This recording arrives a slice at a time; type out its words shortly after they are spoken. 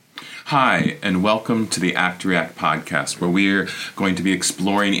Hi, and welcome to the Act React podcast, where we're going to be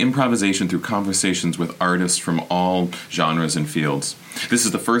exploring improvisation through conversations with artists from all genres and fields. This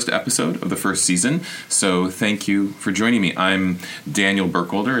is the first episode of the first season, so thank you for joining me. I'm Daniel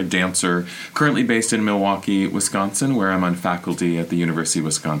Burkholder, a dancer currently based in Milwaukee, Wisconsin, where I'm on faculty at the University of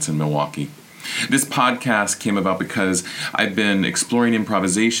Wisconsin-Milwaukee. This podcast came about because I've been exploring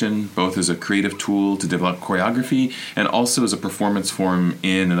improvisation, both as a creative tool to develop choreography and also as a performance form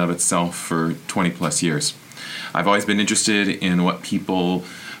in and of itself for 20 plus years. I've always been interested in what people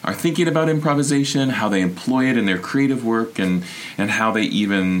are thinking about improvisation, how they employ it in their creative work, and how they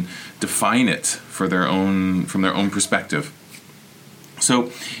even define it from their own perspective.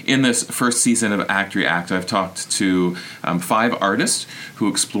 So in this first season of Act React, I've talked to 5 artists who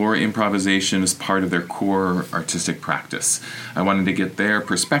explore improvisation as part of their core artistic practice. I wanted to get their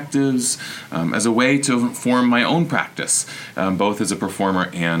perspectives as a way to form my own practice, both as a performer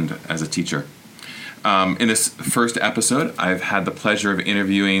and as a teacher. In this first episode, I've had the pleasure of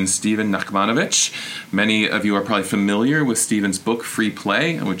interviewing Stephen Nachmanovitch. Many of you are probably familiar with Stephen's book, Free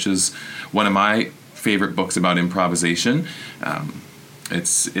Play, which is one of my favorite books about improvisation.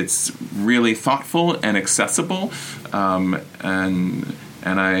 It's really thoughtful and accessible, and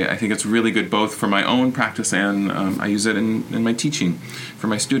I think it's really good both for my own practice and I use it in my teaching for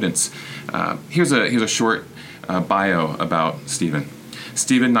my students. Here's a short bio about Stephen.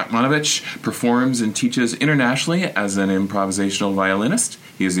 Stephen Nachmanovitch performs and teaches internationally as an improvisational violinist.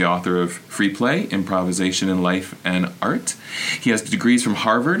 He is the author of Free Play, Improvisation in Life and Art. He has degrees from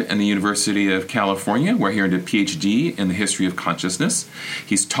Harvard and the University of California, where he earned a PhD in the history of consciousness.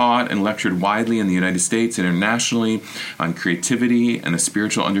 He's taught and lectured widely in the United States and internationally on creativity and the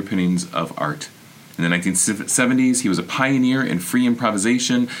spiritual underpinnings of art. In the 1970s, he was a pioneer in free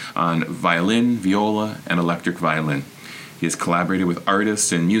improvisation on violin, viola, and electric violin. He has collaborated with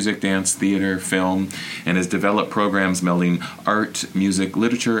artists in music, dance, theater, film, and has developed programs melding art, music,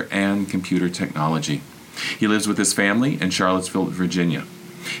 literature, and computer technology. He lives with his family in Charlottesville, Virginia.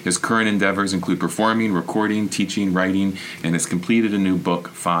 His current endeavors include performing, recording, teaching, writing, and has completed a new book,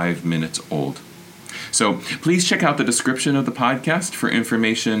 5 Minutes Old. So please check out the description of the podcast for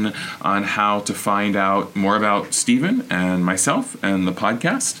information on how to find out more about Stephen and myself and the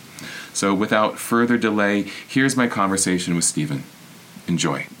podcast. So without further delay, here's my conversation with Stephen.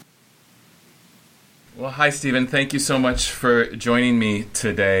 Enjoy. Well, hi, Stephen. Thank you so much for joining me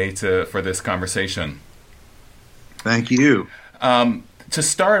today for this conversation. Thank you. To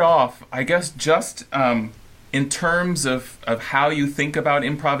start off, I guess just in terms of how you think about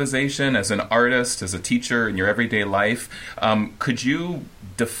improvisation as an artist, as a teacher in your everyday life, could you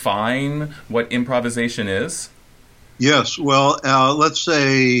define what improvisation is? Yes. Well, let's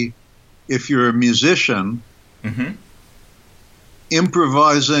say if you're a musician,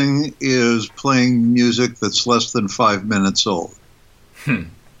 improvising is playing music that's less than 5 minutes old.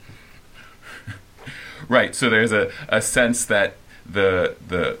 Right. So there's a sense that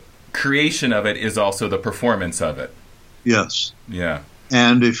the creation of it is also the performance of it. Yes. Yeah.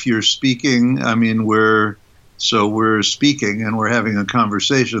 And if you're speaking, I mean, we're speaking and we're having a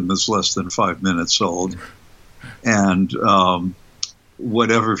conversation that's less than 5 minutes old. And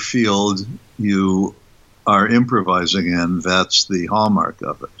whatever field you are improvising in, that's the hallmark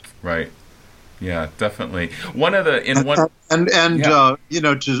of it. Right. Yeah, definitely. To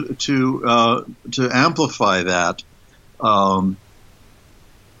amplify that, I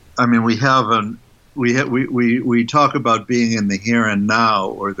mean, we talk about being in the here and now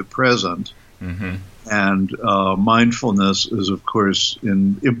or the present, and mindfulness is, of course,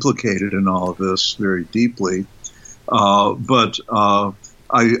 implicated in all of this very deeply. But I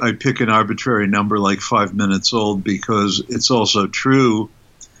pick an arbitrary number like 5 minutes old because it's also true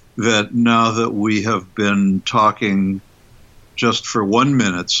that now that we have been talking just for 1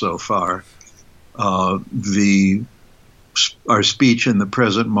 minute so far, our speech in the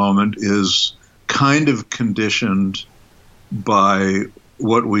present moment is kind of conditioned by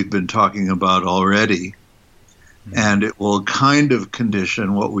what we've been talking about already. And it will kind of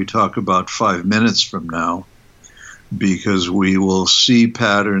condition what we talk about 5 minutes from now, because we will see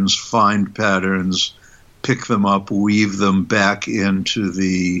patterns, find patterns, pick them up, weave them back into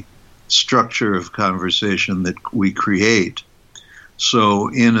the structure of conversation that we create. So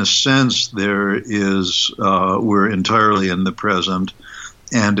in a sense, we're entirely in the present,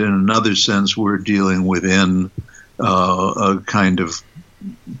 and in another sense, we're dealing within a kind of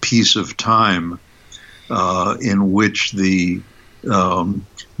piece of time in which the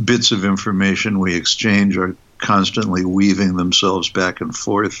bits of information we exchange are constantly weaving themselves back and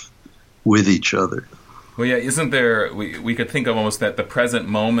forth with each other. Well, yeah, isn't there, we could think of almost that the present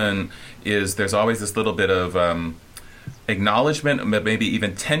moment is, there's always this little bit of acknowledgement, maybe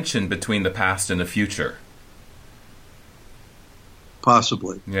even tension between the past and the future.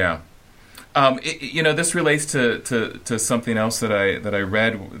 Possibly. Yeah. This relates to something else that I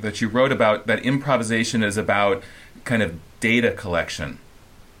read that you wrote about, that improvisation is about kind of data collection.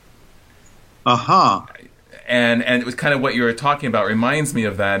 Aha. And it was kind of what you were talking about reminds me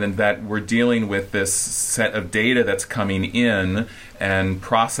of that, and that we're dealing with this set of data that's coming in and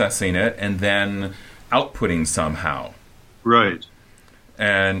processing it and then outputting somehow. Right.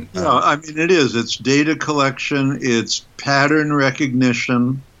 And I mean, it is. It's data collection. It's pattern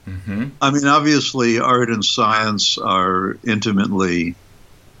recognition. Mm-hmm. I mean, obviously, art and science are intimately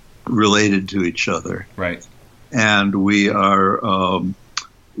related to each other. Right. And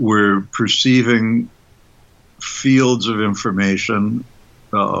we're perceiving fields of information,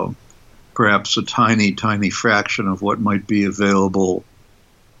 perhaps a tiny, tiny fraction of what might be available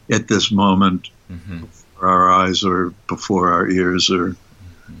at this moment mm-hmm. before our eyes or before our ears or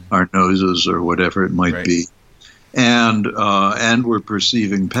mm-hmm. our noses or whatever it might right. be. And we're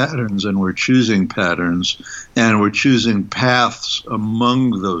perceiving patterns, and we're choosing patterns, and we're choosing paths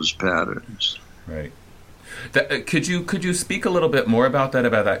among those patterns. Right. Could you speak a little bit more about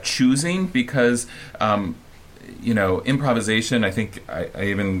that choosing? Because improvisation, I think I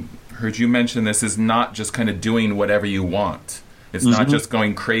even heard you mention this, is not just kind of doing whatever you want. It's mm-hmm. not just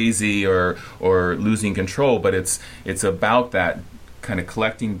going crazy or losing control, but it's about that kind of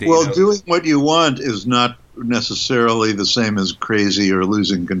collecting data. Well, doing what you want is not necessarily the same as crazy or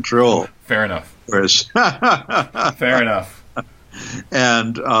losing control. Fair enough. Whereas fair enough.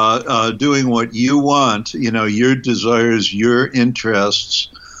 And doing what you want, your desires, your interests,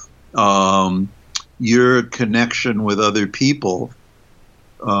 your connection with other people,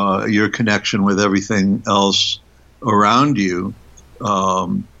 your connection with everything else around you,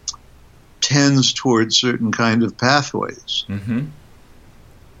 tends towards certain kind of pathways. Mm-hmm.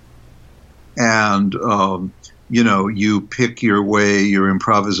 And, you pick your way, you're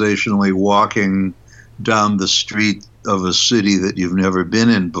improvisationally walking down the street of a city that you've never been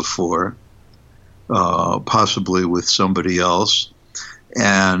in before, possibly with somebody else.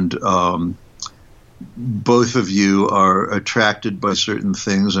 And both of you are attracted by certain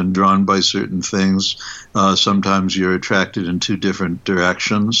things and drawn by certain things. Sometimes you're attracted in two different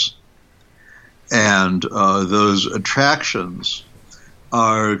directions. And those attractions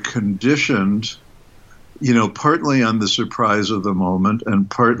are conditioned, partly on the surprise of the moment and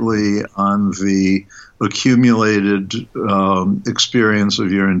partly on the accumulated experience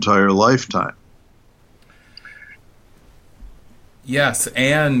of your entire lifetime. Yes,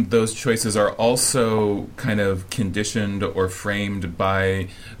 and those choices are also kind of conditioned or framed by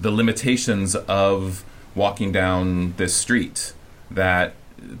the limitations of walking down this street. That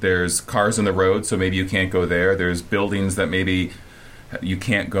there's cars in the road, so maybe you can't go there. There's buildings that maybe you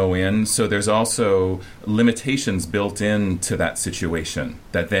can't go in. So there's also limitations built into that situation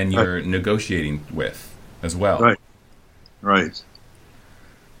that then you're right. negotiating with as well. Right. Right.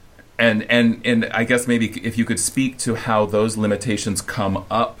 And I guess maybe if you could speak to how those limitations come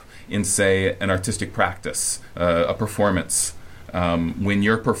up in, say, an artistic practice, a performance. When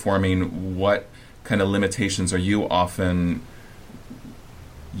you're performing, what kind of limitations are you often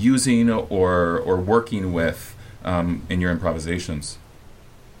using or working with in your improvisations?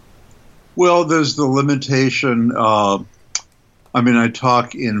 Well, there's the limitation. I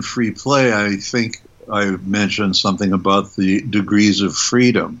talk in free play. I think I mentioned something about the degrees of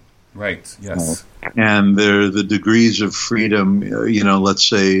freedom. Right, yes. And there are the degrees of freedom, let's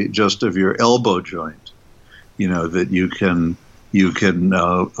say just of your elbow joint, that you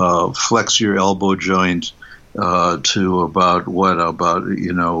can flex your elbow joint to about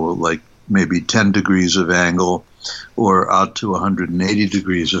like maybe 10 degrees of angle or out to 180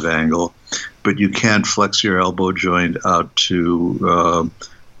 degrees of angle, but you can't flex your elbow joint out to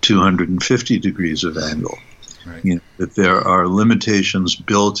 250 degrees of angle. Right. That there are limitations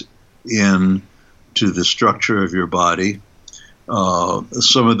built in to the structure of your body.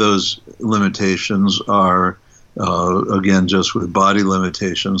 Some of those limitations are, again, just with body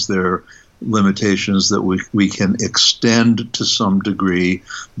limitations. They're limitations that we can extend to some degree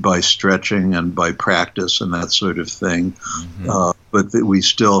by stretching and by practice and that sort of thing. Mm-hmm. But that we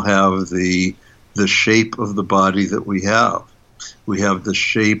still have the shape of the body that we have. We have the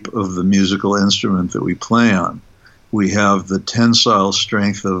shape of the musical instrument that we play on. We have the tensile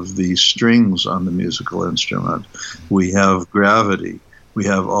strength of the strings on the musical instrument. We have gravity. We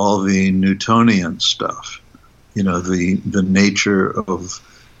have all the Newtonian stuff. The nature of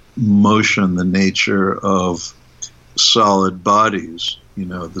motion, the nature of solid bodies.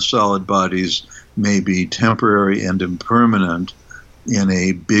 The solid bodies may be temporary and impermanent in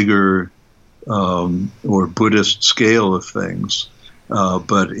a bigger or Buddhist scale of things,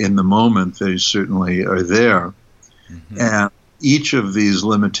 but in the moment they certainly are there. Mm-hmm. And each of these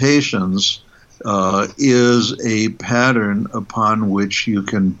limitations is a pattern upon which you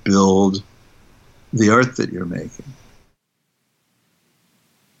can build the art that you're making.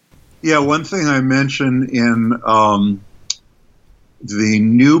 Yeah, one thing I mentioned in the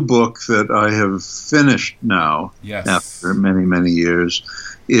new book that I have finished now, yes, after many, many years,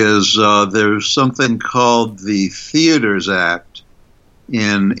 is there's something called the Theatres Act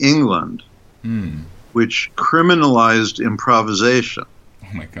in England, which criminalized improvisation.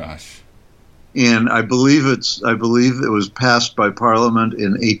 Oh my gosh! And I believe it was passed by Parliament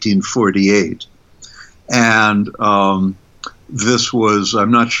in 1848, and this was,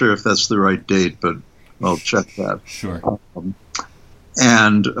 I'm not sure if that's the right date, but I'll check that. Sure.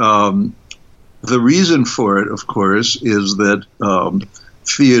 And the reason for it, of course, is that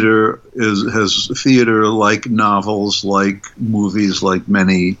theater has theater, like novels, like movies, like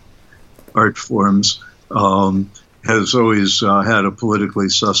many art forms, has always had a politically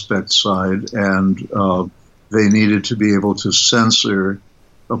suspect side, and they needed to be able to censor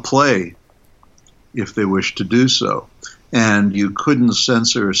a play if they wished to do so. And you couldn't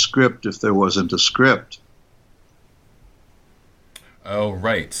censor a script if there wasn't a script. Oh,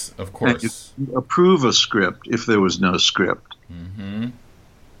 right. Of course. And you approve a script if there was no script. Mm-hmm.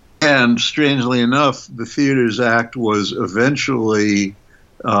 And strangely enough, the Theatres Act was eventually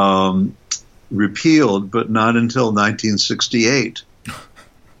repealed, but not until 1968.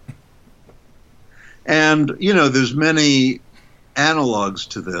 And, there's many analogs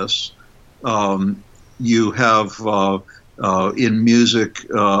to this. You have in music,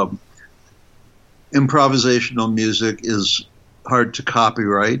 improvisational music is hard to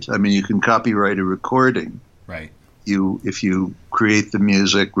copyright. I mean, you can copyright a recording. Right. If you create the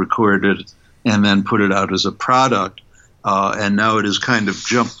music, record it, and then put it out as a product, and now it has kind of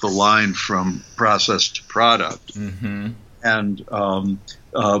jumped the line from process to product. Mm-hmm. And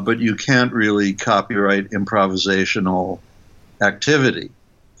but you can't really copyright improvisational activity,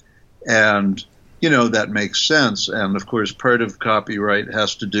 and that makes sense. And of course, part of copyright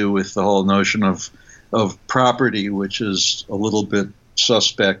has to do with the whole notion of property, which is a little bit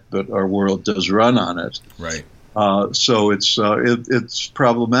suspect, but our world does run on it. Right. So it's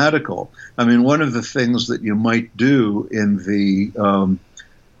problematical. I mean, one of the things that you might do in the,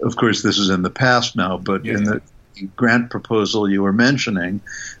 of course, this is in the past now, but in the grant proposal you were mentioning,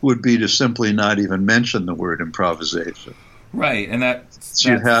 would be to simply not even mention the word improvisation. Right, and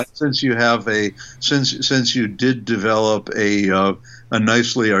since you did develop a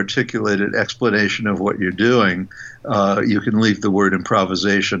nicely articulated explanation of what you're doing, you can leave the word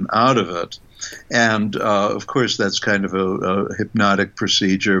improvisation out of it. And of course, that's kind of a hypnotic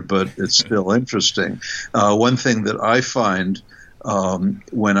procedure, but it's still interesting. One thing that I find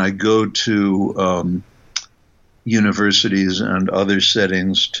when I go to universities and other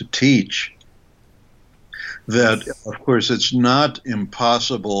settings to teach, that of course it's not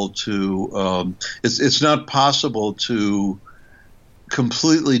impossible to it's not possible to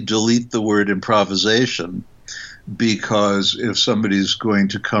completely delete the word improvisation, because if somebody's going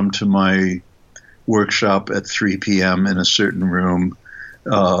to come to my workshop at 3 p.m. in a certain room,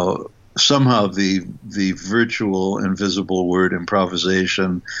 somehow the virtual invisible word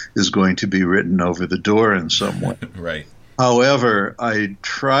improvisation is going to be written over the door in some way. Right. However, I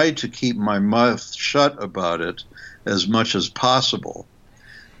try to keep my mouth shut about it as much as possible,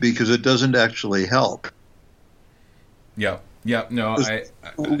 because it doesn't actually help. Yeah. Yeah. No,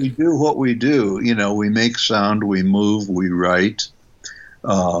 we do what we do. We make sound, we move, we write,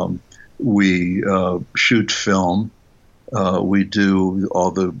 we shoot film, we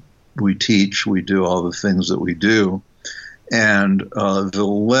teach, we do all the things that we do. And the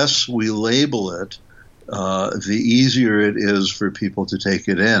less we label it, the easier it is for people to take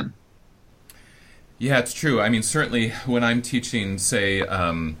it in. Yeah, it's true. I mean, certainly when I'm teaching, say,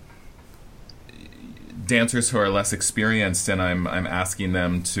 dancers who are less experienced, and I'm asking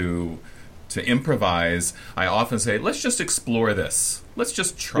them to improvise, I often say, let's just explore this. Let's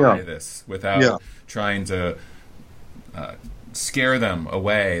just try this without trying to scare them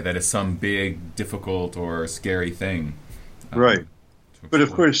away that it's some big, difficult, or scary thing. Right. But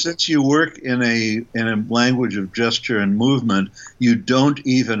of course, since you work in a language of gesture and movement, you don't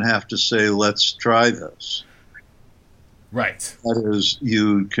even have to say, let's try this. Right. That is,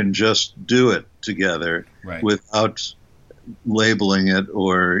 you can just do it together without labeling it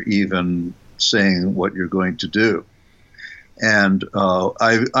or even saying what you're going to do. And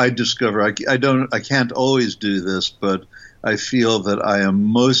I discover I can't always do this, but I feel that I am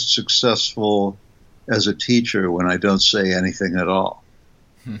most successful as a teacher when I don't say anything at all.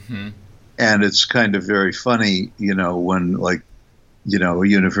 Mm-hmm. And it's kind of very funny, when a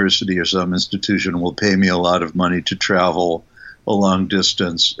university or some institution will pay me a lot of money to travel a long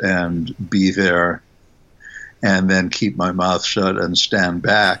distance and be there and then keep my mouth shut and stand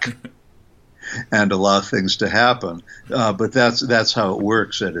back and allow things to happen. But that's how it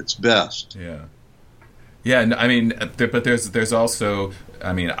works at its best. Yeah. Yeah, I mean, but there's also,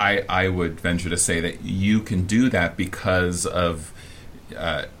 I mean, I would venture to say that you can do that because of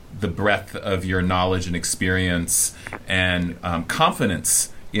the breadth of your knowledge and experience and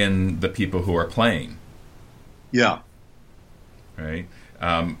confidence in the people who are playing. Yeah. Right.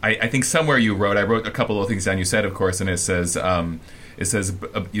 I think somewhere I wrote a couple of things down. You said, of course, and it says,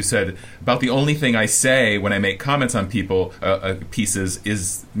 you said, about the only thing I say when I make comments on people, pieces,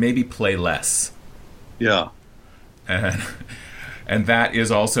 is maybe play less. Yeah. And that is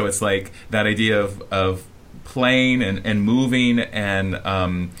also, it's like that idea of playing and moving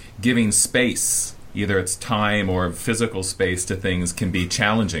and giving space, either it's time or physical space to things, can be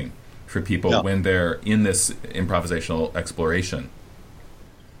challenging for people when they're in this improvisational exploration.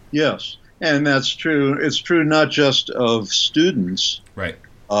 Yes, and that's true. It's true not just of students, right,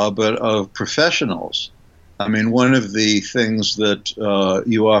 but of professionals. I mean, one of the things that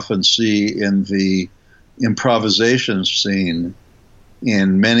you often see in the improvisation scene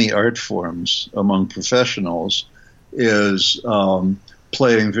in many art forms among professionals is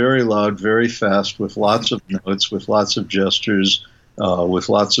playing very loud, very fast, with lots of notes, with lots of gestures, with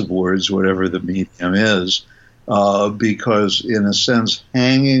lots of words, whatever the medium is, because in a sense,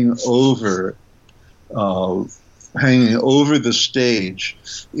 hanging over the stage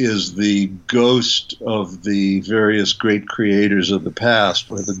is the ghost of the various great creators of the past,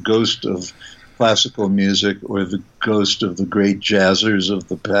 or the ghost of classical music, or the ghost of the great jazzers of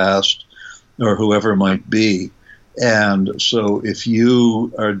the past, or whoever might be. And so if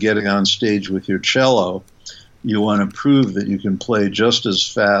you are getting on stage with your cello, you want to prove that you can play just as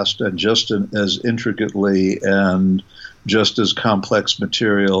fast and just as intricately and just as complex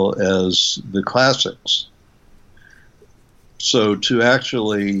material as the classics. So to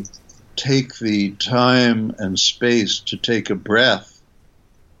actually take the time and space to take a breath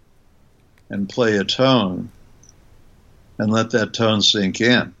and play a tone and let that tone sink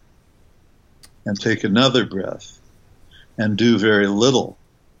in and take another breath and do very little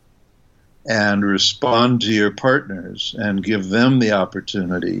and respond to your partners and give them the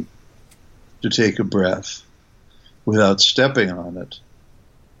opportunity to take a breath without stepping on it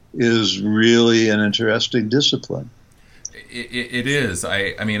is really an interesting discipline. It is.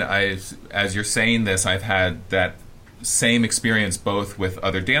 I mean, as you're saying this, I've had that same experience both with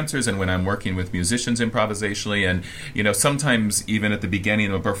other dancers and when I'm working with musicians improvisationally. And sometimes even at the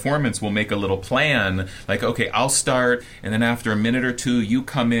beginning of a performance we'll make a little plan, like, okay, I'll start, and then after a minute or two you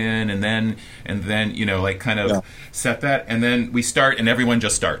come in, and then like kind of set that, and then we start and everyone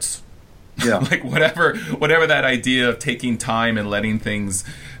just starts. Yeah. Like whatever that idea of taking time and letting things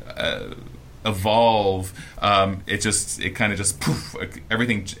evolve, it kind of just poof,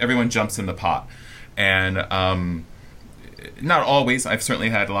 everyone jumps in the pot. And not always. I've certainly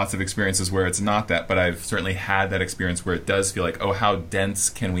had lots of experiences where it's not that, but I've certainly had that experience where it does feel like, oh, how dense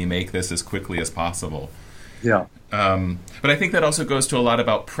can we make this as quickly as possible? Yeah. But I think that also goes to a lot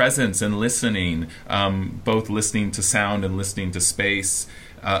about presence and listening, both listening to sound and listening to space,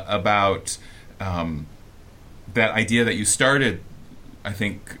 about that idea that you started, I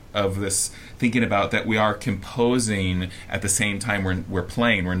think, of this, thinking about that we are composing at the same time we're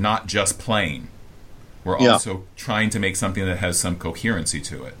playing. We're not just playing. We're also trying to make something that has some coherency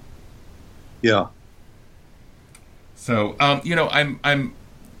to it. Yeah. So, I'm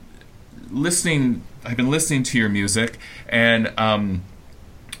listening. I've been listening to your music, and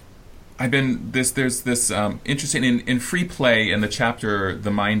there's this interesting in Free Play, in the chapter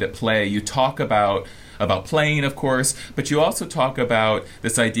 "The Mind at Play." You talk about playing, of course, but you also talk about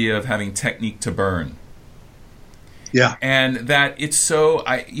this idea of having technique to burn. Yeah. And that it's so,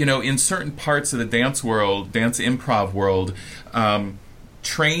 in certain parts of the dance improv world,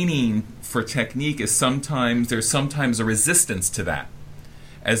 training for technique there's sometimes a resistance to that,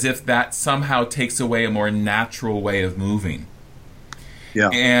 as if that somehow takes away a more natural way of moving. Yeah.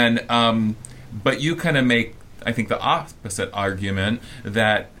 And, but you kind of make, I think, the opposite argument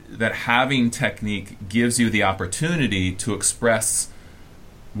that having technique gives you the opportunity to express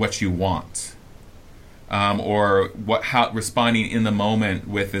what you want. or how responding in the moment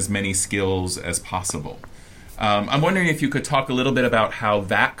with as many skills as possible. I'm wondering if you could talk a little bit about how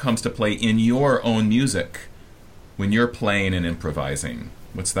that comes to play in your own music when you're playing and improvising.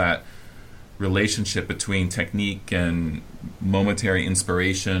 What's that relationship between technique and momentary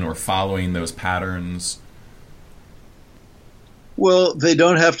inspiration or following those patterns? Well, they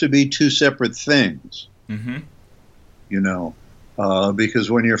don't have to be two separate things, Mm-hmm. Because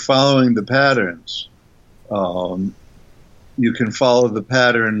when you're following the patterns, you can follow the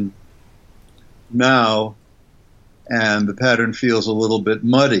pattern now, and the pattern feels a little bit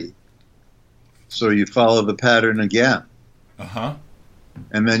muddy. So you follow the pattern again. Uh-huh.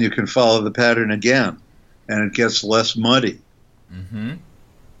 And then you can follow the pattern again, and it gets less muddy. Mm-hmm.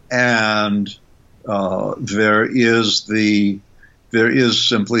 And there is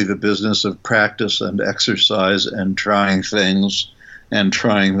simply the business of practice and exercise and trying things and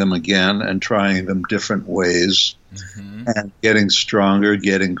trying them again and trying them different ways, Mm-hmm. and getting stronger,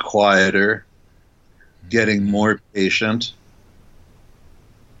 getting quieter, getting more patient.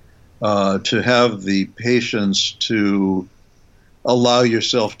 To have the patience to allow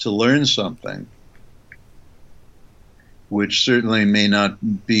yourself to learn something, which certainly may not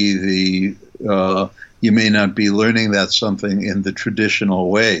be you may not be learning that something in the traditional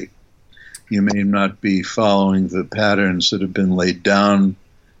way. You may not be following the patterns that have been laid down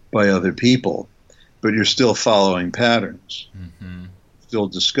by other people, but you're still following patterns, Mm-hmm. still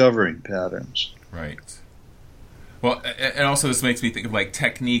discovering patterns. Right. Well, and also this makes me think of like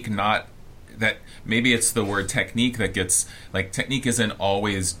technique, not that maybe it's the word technique that gets, like, technique isn't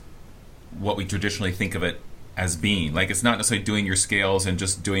always what we traditionally think of it as being. Like, it's not necessarily doing your scales and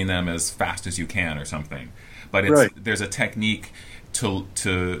just doing them as fast as you can or something, but it's, Right. There's a technique to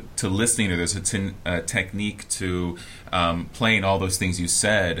listening, or there's a technique to playing all those things you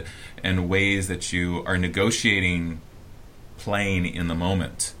said, and ways that you are negotiating playing in the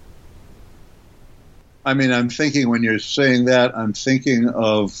moment. I mean, I'm thinking, when you're saying that, I'm thinking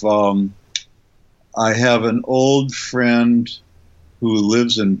of, I have an old friend who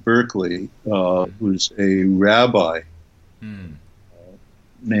lives in Berkeley, who's a rabbi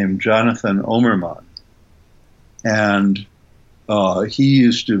named Jonathan Omerman. And he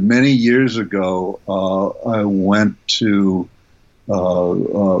used to, many years ago, I went to,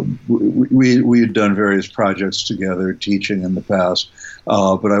 we had done various projects together, teaching in the past,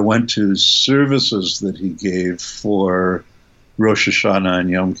 but I went to services that he gave for Rosh Hashanah and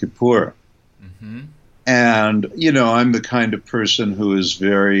Yom Kippur. Mm-hmm. And, I'm the kind of person who is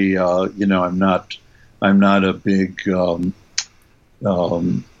very, I'm not a big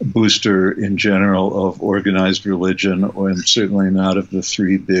booster in general of organized religion, and certainly not of the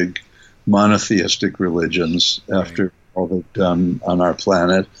three big monotheistic religions after all they've done on our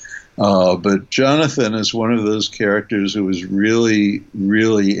planet. But Jonathan is one of those characters who is really,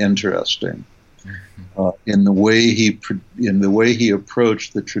 really interesting in the way he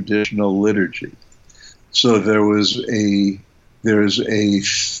approached the traditional liturgy. So there's a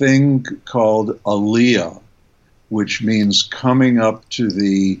thing called aliyah, which means coming up to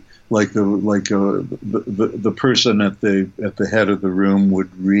the person at the head of the room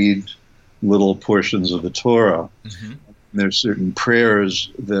would read little portions of the Torah. Mm-hmm. There's certain prayers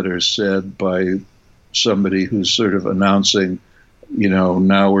that are said by somebody who's sort of announcing,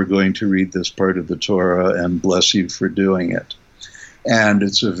 now we're going to read this part of the Torah and bless you for doing it. And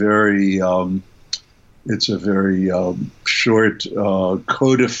it's a very short,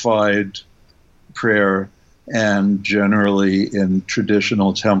 codified prayer, and generally in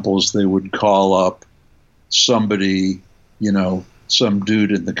traditional temples they would call up somebody, some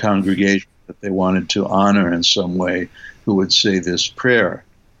dude in the congregation that they wanted to honor in some way, who would say this prayer,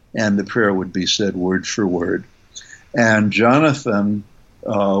 and the prayer would be said word for word. And Jonathan,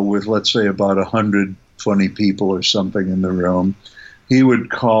 with let's say about 120 people or something in the room,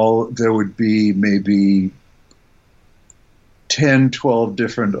 there would be maybe 10, 12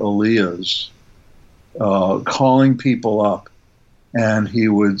 different aliyahs calling people up, and he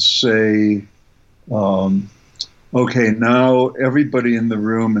would say, okay, now everybody in the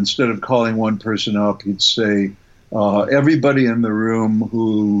room, instead of calling one person up, he'd say, everybody in the room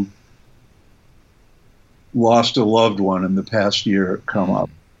who lost a loved one in the past year, come up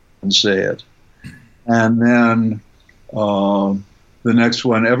and say it. And then the next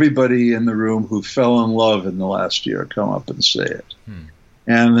one, everybody in the room who fell in love in the last year, come up and say it.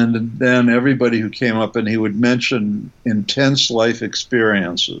 And then everybody who came up, and he would mention intense life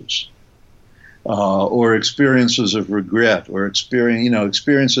experiences, or experiences of regret, or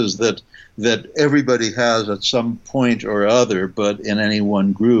experiences that everybody has at some point or other, but in any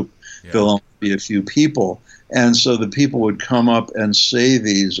one group, Yeah. There'll only be a few people. And so the people would come up and say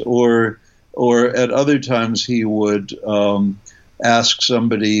these, or at other times he would ask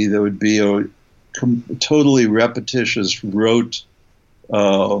somebody. There would be a totally repetitious rote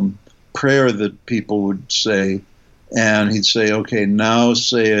prayer that people would say, and he'd say, okay, now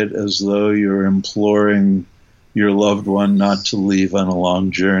say it as though you're imploring your loved one not to leave on a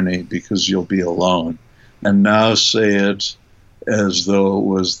long journey because you'll be alone. And now say it as though it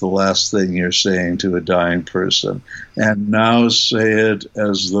was the last thing you're saying to a dying person. And now say it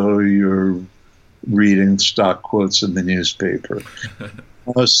as though you're reading stock quotes in the newspaper.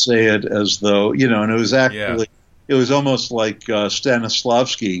 Now say it as though, and it was actually, it was almost like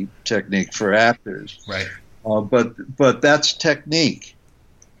Stanislavski technique for actors. Right. But that's technique.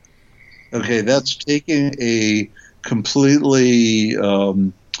 Okay, that's taking a completely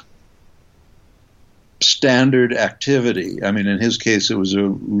standard activity. I mean, in his case, it was a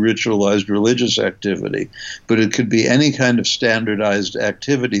ritualized religious activity, but it could be any kind of standardized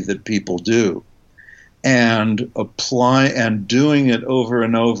activity that people do, and doing it over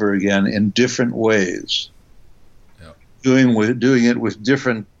and over again in different ways. Yep. Doing it with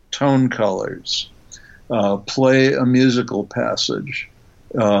different tone colors. Play a musical passage.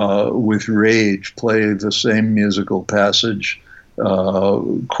 With rage, play the same musical passage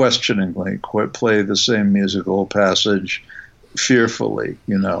questioningly, play the same musical passage fearfully,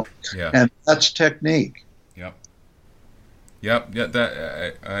 Yeah. And that's technique. Yep. Yeah,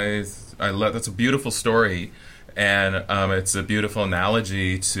 that I love. That's a beautiful story, and it's a beautiful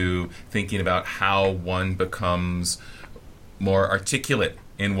analogy to thinking about how one becomes more articulate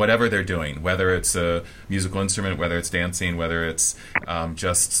in whatever they're doing, whether it's a musical instrument, whether it's dancing, whether it's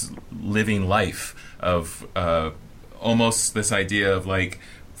just living life, of almost this idea of like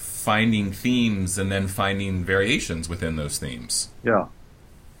finding themes and then finding variations within those themes. Yeah.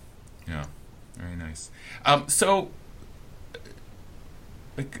 Yeah. Very nice. So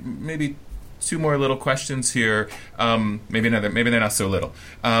like maybe two more little questions here. Maybe they're not so little.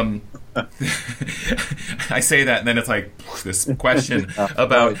 I say that, and then it's like this question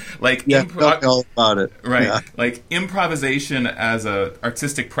about like tell all about it, right? Like improvisation as a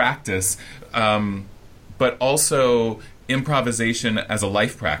artistic practice, but also improvisation as a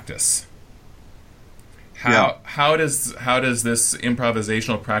life practice. How does this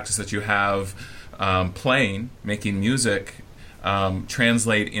improvisational practice that you have, playing, making music,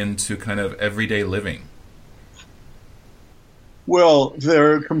 translate into kind of everyday living? Well,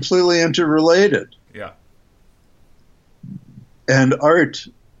 they're completely interrelated. Yeah. And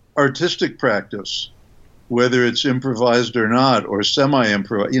artistic practice, whether it's improvised or not, or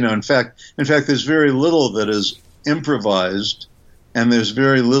semi-improvised, in fact, there's very little that is improvised, and there's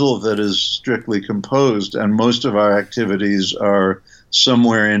very little that is strictly composed, and most of our activities are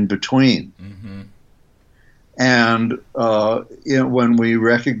somewhere in between. Mm-hmm. And when we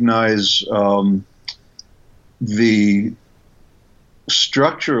recognize the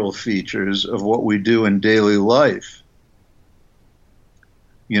structural features of what we do in daily life,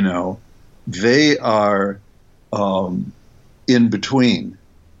 they are in between.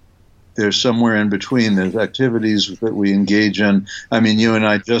 They're somewhere in between. There's activities that we engage in. I mean, you and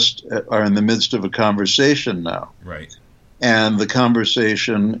I just are in the midst of a conversation now. Right. And the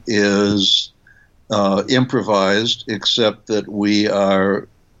conversation is improvised, except that we are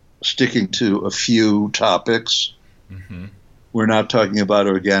sticking to a few topics. Mm-hmm. We're not talking about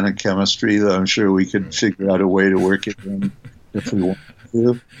organic chemistry, though I'm sure we could figure out a way to work it in if we want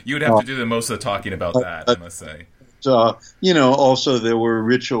to. You would have to do the most of the talking about that, I must say. Also there were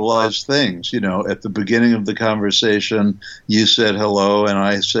ritualized things. At the beginning of the conversation, you said hello and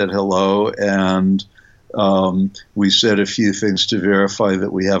I said hello, and we said a few things to verify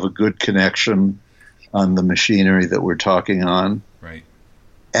that we have a good connection on the machinery that we're talking on. Right.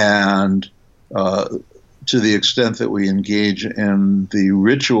 And to the extent that we engage in the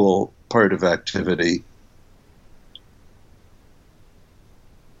ritual part of activity,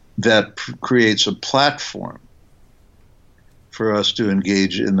 that creates a platform for us to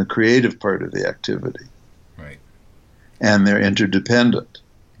engage in the creative part of the activity. Right. And they're interdependent.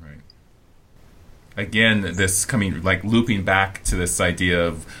 Right. Again, this looping back to this idea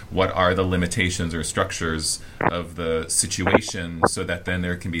of what are the limitations or structures of the situation, so that then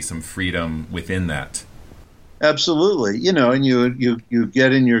there can be some freedom within that. Absolutely. And you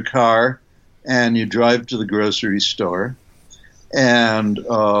get in your car and you drive to the grocery store. And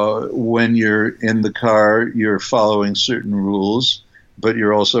when you're in the car, you're following certain rules, but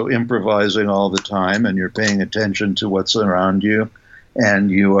you're also improvising all the time, and you're paying attention to what's around you,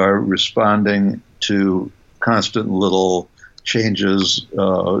 and you are responding to constant little changes,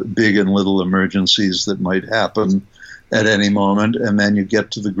 big and little emergencies that might happen at any moment. And then you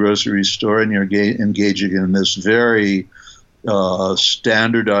get to the grocery store and you're engaging in this very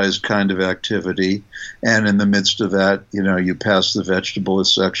standardized kind of activity. And in the midst of that, you pass the vegetable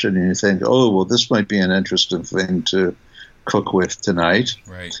section and you think, oh, well, this might be an interesting thing to cook with tonight.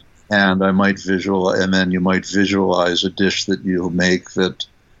 Right. And then you might visualize a dish that you'll make that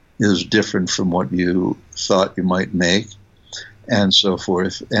is different from what you thought you might make, and so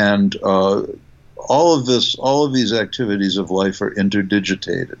forth. And all of these activities of life are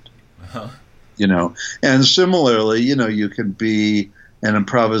interdigitated. Uh-huh. And similarly, you can be an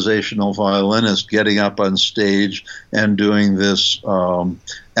improvisational violinist getting up on stage and doing this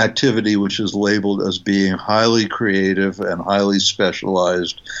activity which is labeled as being highly creative and highly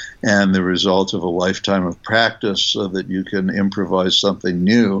specialized and the result of a lifetime of practice so that you can improvise something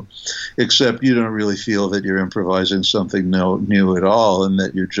new, except you don't really feel that you're improvising something new at all and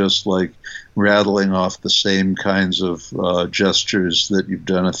that you're just like rattling off the same kinds of gestures that you've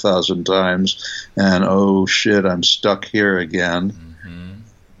done 1,000 times and, oh, shit, I'm stuck here again. Mm-hmm.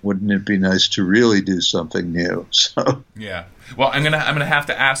 Wouldn't it be nice to really do something new? So yeah. Well, I'm gonna have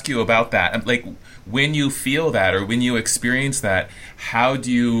to ask you about that. Like, when you feel that or when you experience that, how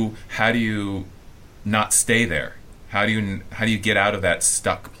do you not stay there? How do you get out of that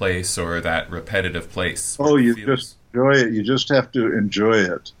stuck place or that repetitive place? Oh, you just enjoy it. You just have to enjoy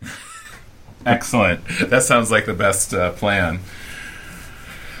it. Excellent. That sounds like the best plan.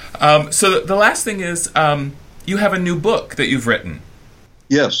 So the last thing is, you have a new book that you've written.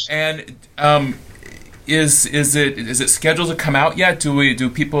 Yes. And is it scheduled to come out yet? Are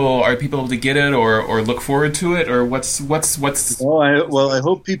people able to get it or look forward to it, or what's? Well, I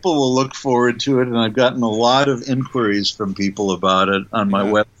hope people will look forward to it, and I've gotten a lot of inquiries from people about it on my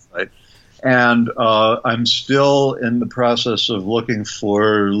website. And I'm still in the process of looking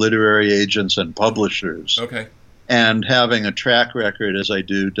for literary agents and publishers. Okay. And having a track record, as I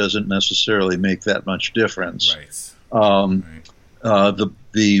do, doesn't necessarily make that much difference. Right.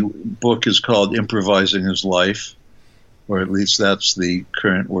 The book is called Improvising His Life, or at least that's the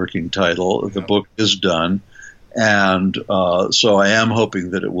current working title. The book is done, and so I am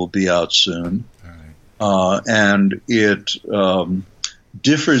hoping that it will be out soon. All right. And it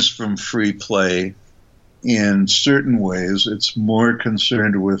differs from free play in certain ways. It's more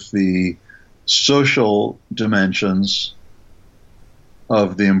concerned with the social dimensions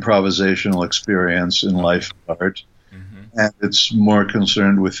of the improvisational experience in life and art, and it's more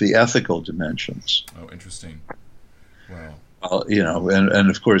concerned with the ethical dimensions. Oh, interesting. Wow. And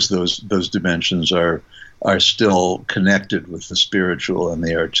of course those dimensions are still connected with the spiritual and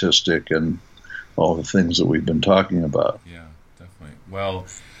the artistic and all the things that we've been talking about. Yeah, definitely. Well,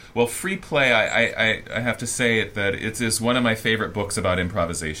 Free Play, I have to say that it is one of my favorite books about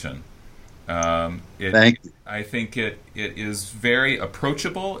improvisation. Thank you. I think it is very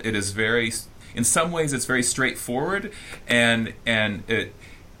approachable. It is in some ways, it's very straightforward, and it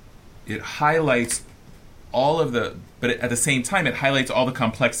highlights all of but at the same time, it highlights all the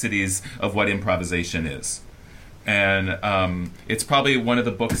complexities of what improvisation is. And it's probably one of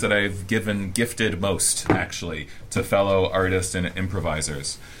the books that I've gifted most, actually, to fellow artists and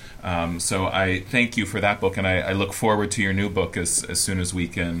improvisers. So I thank you for that book, and I look forward to your new book as soon as we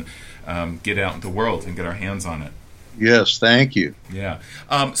can get it out in the world and get our hands on it. Yes, thank you. Yeah.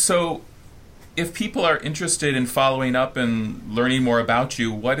 So if people are interested in following up and learning more about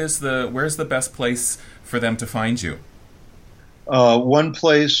you, where's the best place for them to find you? One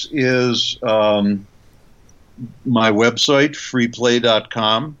place is my website,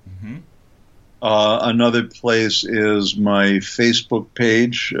 freeplay.com. Mm-hmm. Another place is my Facebook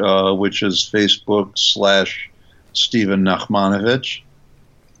page, which is Facebook.com/Stephen Nachmanovitch.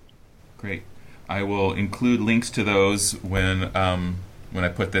 Great. I will include links to those when I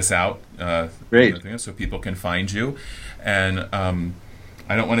put this out. Great. So people can find you. And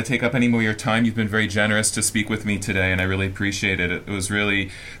I don't want to take up any more of your time. You've been very generous to speak with me today, and I really appreciate it. It was really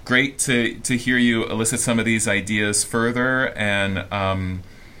great to hear you elicit some of these ideas further and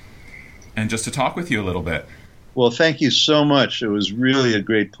just to talk with you a little bit. Well, thank you so much. It was really a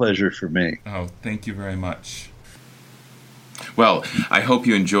great pleasure for me. Oh, thank you very much. Well, I hope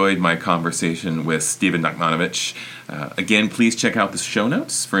you enjoyed my conversation with Stephen Nachmanovitch. Again, please check out the show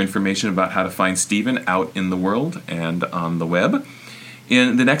notes for information about how to find Stephen out in the world and on the web.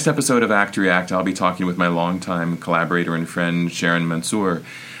 In the next episode of Act React, I'll be talking with my longtime collaborator and friend, Sharon Mansour.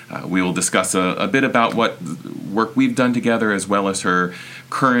 We will discuss a bit about what work we've done together as well as her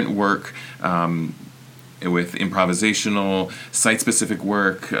current work with improvisational, site-specific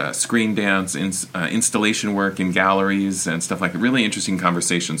work, screen dance, installation work in galleries, and stuff like that. Really interesting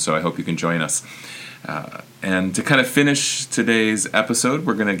conversation, so I hope you can join us. And to kind of finish today's episode,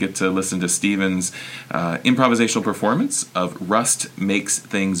 we're going to get to listen to Stephen's improvisational performance of Rust Makes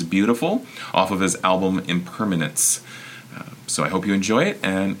Things Beautiful off of his album Impermanence. So I hope you enjoy it,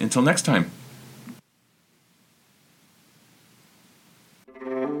 and until next time.